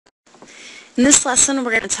In this lesson,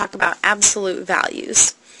 we're going to talk about absolute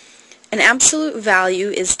values. An absolute value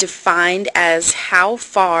is defined as how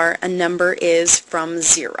far a number is from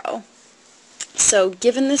zero. So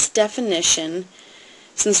given this definition,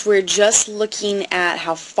 since we're just looking at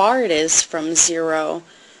how far it is from zero,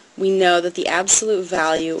 we know that the absolute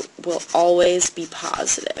value will always be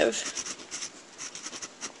positive.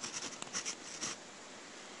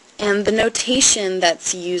 And the notation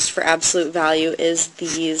that's used for absolute value is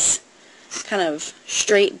these kind of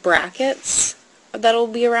straight brackets that'll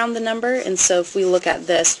be around the number. And so if we look at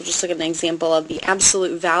this, we'll just look at an example of the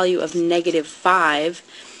absolute value of -5.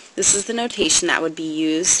 This is the notation that would be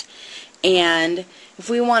used. And if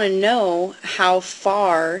we want to know how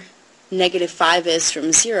far -5 is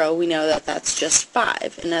from 0, we know that that's just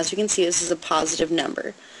 5. And as we can see, this is a positive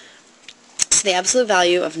number. So the absolute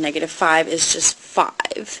value of -5 is just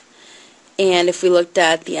 5. And if we looked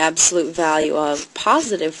at the absolute value of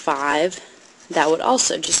 +5, that would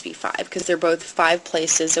also just be 5, because they're both 5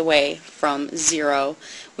 places away from 0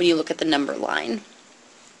 when you look at the number line.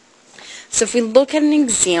 So if we look at an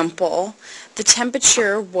example, the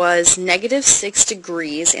temperature was -6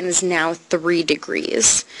 degrees and is now 3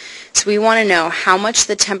 degrees. So we want to know how much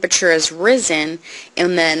the temperature has risen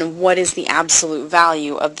and then what is the absolute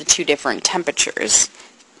value of the two different temperatures.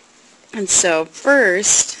 And so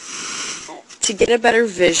first, to get a better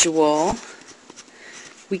visual,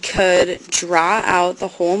 we could draw out the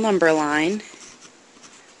whole number line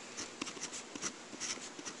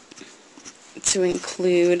to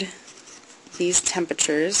include these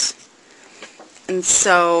temperatures. And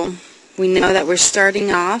so we know that we're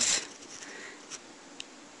starting off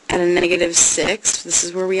at a -6. This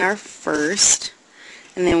is where we are first.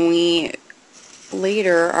 And then we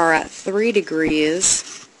later are at 3 degrees.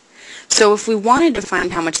 So if we wanted to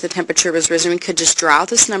find how much the temperature was risen, we could just draw out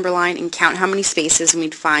this number line and count how many spaces, and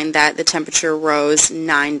we'd find that the temperature rose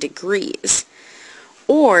 9 degrees.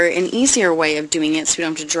 Or an easier way of doing it, so we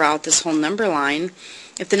don't have to draw out this whole number line,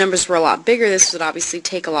 if the numbers were a lot bigger, this would obviously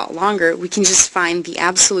take a lot longer. We can just find the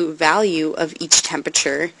absolute value of each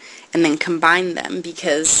temperature and then combine them,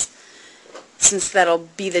 because since that'll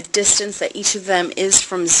be the distance that each of them is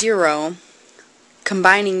from 0,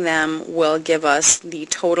 combining them will give us the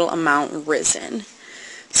total amount risen.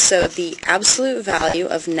 So the absolute value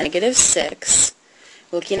of -6,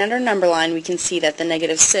 looking at our number line, we can see that the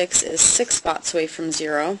 -6 is 6 spots away from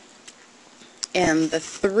 0, and the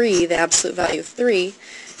 3, the absolute value of 3,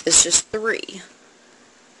 is just 3.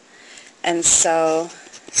 And so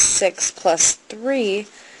 6 plus 3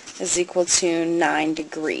 is equal to 9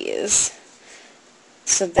 degrees.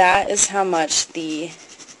 So that is how much the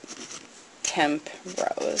temp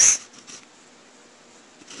rose.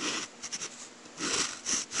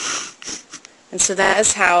 And so that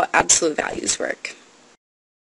is how absolute values work.